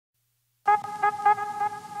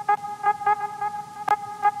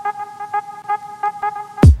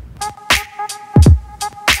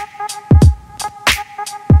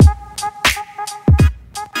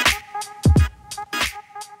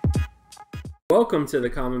Welcome to the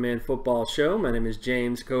Common Man Football Show. My name is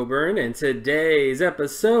James Coburn, and today's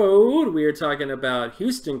episode we are talking about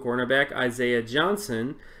Houston cornerback Isaiah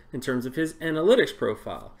Johnson in terms of his analytics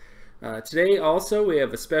profile. Today also we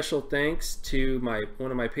have a special thanks to one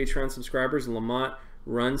of my Patreon subscribers, Lamont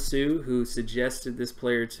Runsu, who suggested this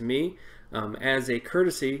player to me. As a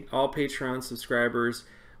courtesy, all Patreon subscribers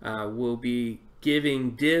will be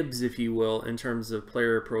giving dibs, if you will, in terms of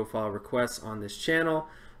player profile requests on this channel.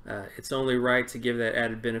 It's only right to give that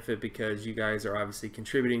added benefit because you guys are obviously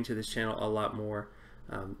contributing to this channel a lot more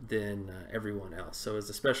than everyone else. So as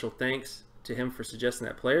a special thanks to him for suggesting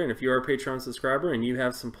that player. And if you are a Patreon subscriber and you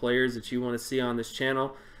have some players that you want to see on this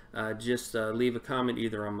channel, just leave a comment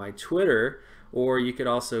either on my Twitter, or you could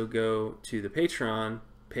also go to the Patreon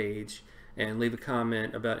page and leave a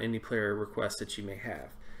comment about any player requests that you may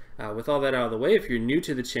have. With all that out of the way, if you're new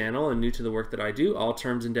to the channel and new to the work that I do, all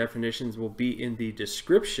terms and definitions will be in the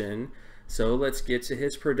description. So let's get to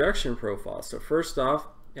his production profile. So first off,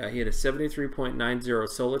 he had a 73.90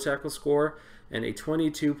 solo tackle score and a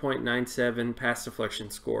 22.97 pass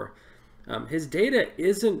deflection score. His data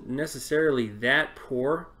isn't necessarily that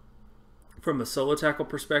poor from a solo tackle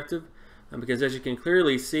perspective, because as you can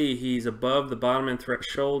clearly see, he's above the bottom end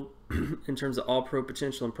threshold in terms of all-pro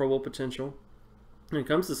potential and Pro Bowl potential when it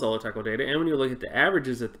comes to solo tackle data. And when you look at the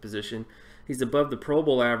averages at the position, he's above the Pro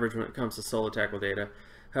Bowl average when it comes to solo tackle data.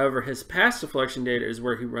 However, his pass deflection data is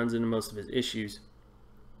where he runs into most of his issues.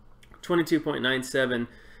 22.97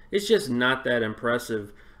 is just not that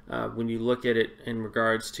impressive when you look at it in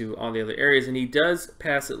regards to all the other areas. And he does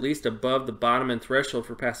pass at least above the bottom end threshold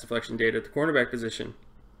for pass deflection data at the cornerback position.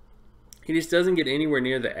 He just doesn't get anywhere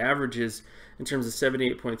near the averages in terms of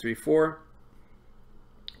 78.34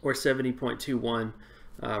 or 70.21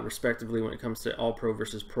 respectively when it comes to All-Pro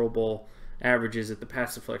versus Pro Bowl averages at the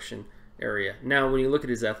pass deflection area. Now, when you look at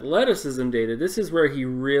his athleticism data, this is where he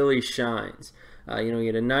really shines. He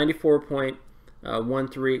had a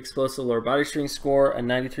 94.13 explosive lower body strength score, a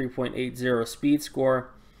 93.80 speed score,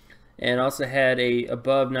 and also had a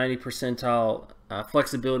above 90 percentile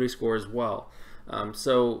flexibility score as well. And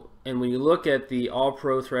when you look at the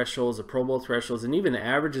All-Pro thresholds, the Pro Bowl thresholds, and even the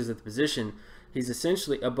averages at the position, he's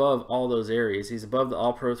essentially above all those areas. He's above the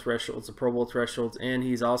All-Pro thresholds, the Pro Bowl thresholds, and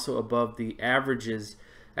he's also above the averages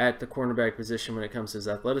at the cornerback position when it comes to his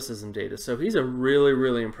athleticism data. So he's a really,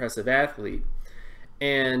 really impressive athlete.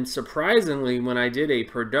 And surprisingly, when I did a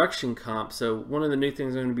production comp, so one of the new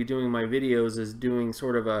things I'm going to be doing in my videos is doing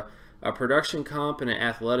sort of a production comp and an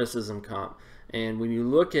athleticism comp. And when you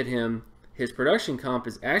look at him, his production comp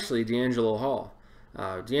is actually D'Angelo Hall.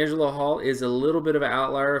 D'Angelo Hall is a little bit of an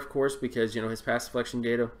outlier, of course, because his pass deflection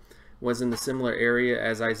data was in the similar area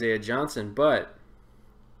as Isaiah Johnson, but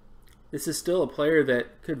this is still a player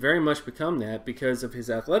that could very much become that because of his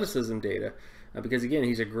athleticism data. Because again,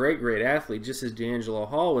 he's a great athlete, just as D'Angelo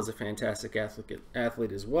Hall was a fantastic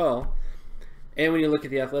athlete as well. And when you look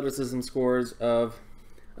at the athleticism scores of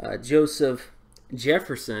Joseph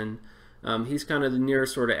Jefferson, he's kind of the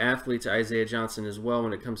nearest sort of athlete to Isaiah Johnson as well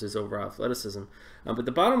when it comes to his overall athleticism. But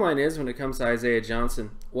the bottom line is, when it comes to Isaiah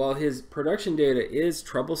Johnson, while his production data is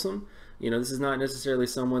troublesome, this is not necessarily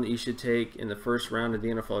someone that you should take in the first round of the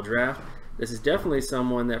NFL draft. This is definitely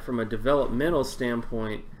someone that from a developmental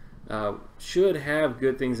standpoint should have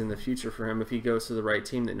good things in the future for him if he goes to the right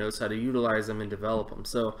team that knows how to utilize them and develop them.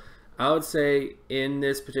 So I would say in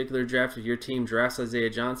this particular draft, if your team drafts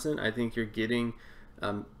Isaiah Johnson, I think you're getting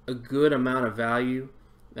a good amount of value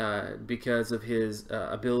because of his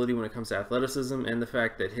ability when it comes to athleticism and the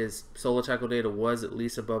fact that his solo tackle data was at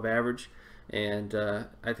least above average. And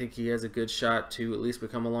I think he has a good shot to at least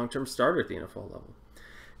become a long-term starter at the NFL level.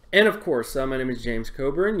 And of course, my name is James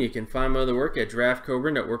Coburn. You can find my other work at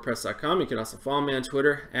draftcoburn.wordpress.com. You can also follow me on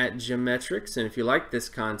Twitter at Geometrics. And if you like this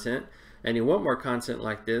content and you want more content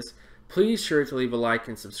like this, please sure to leave a like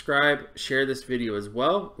and subscribe. Share this video as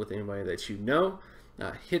well with anybody that you know.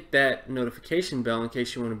 Hit that notification bell in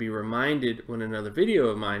case you want to be reminded when another video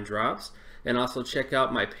of mine drops. And also check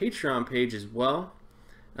out my Patreon page as well,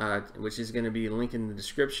 which is going to be linked in the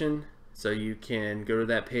description. So you can go to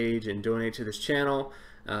that page and donate to this channel.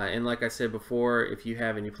 And like I said before, if you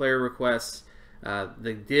have any player requests,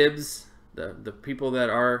 the dibs, the people that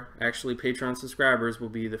are actually Patreon subscribers will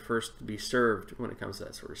be the first to be served when it comes to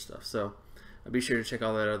that sort of stuff. So be sure to check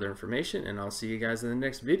all that other information, and I'll see you guys in the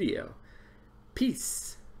next video.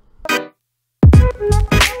 Peace.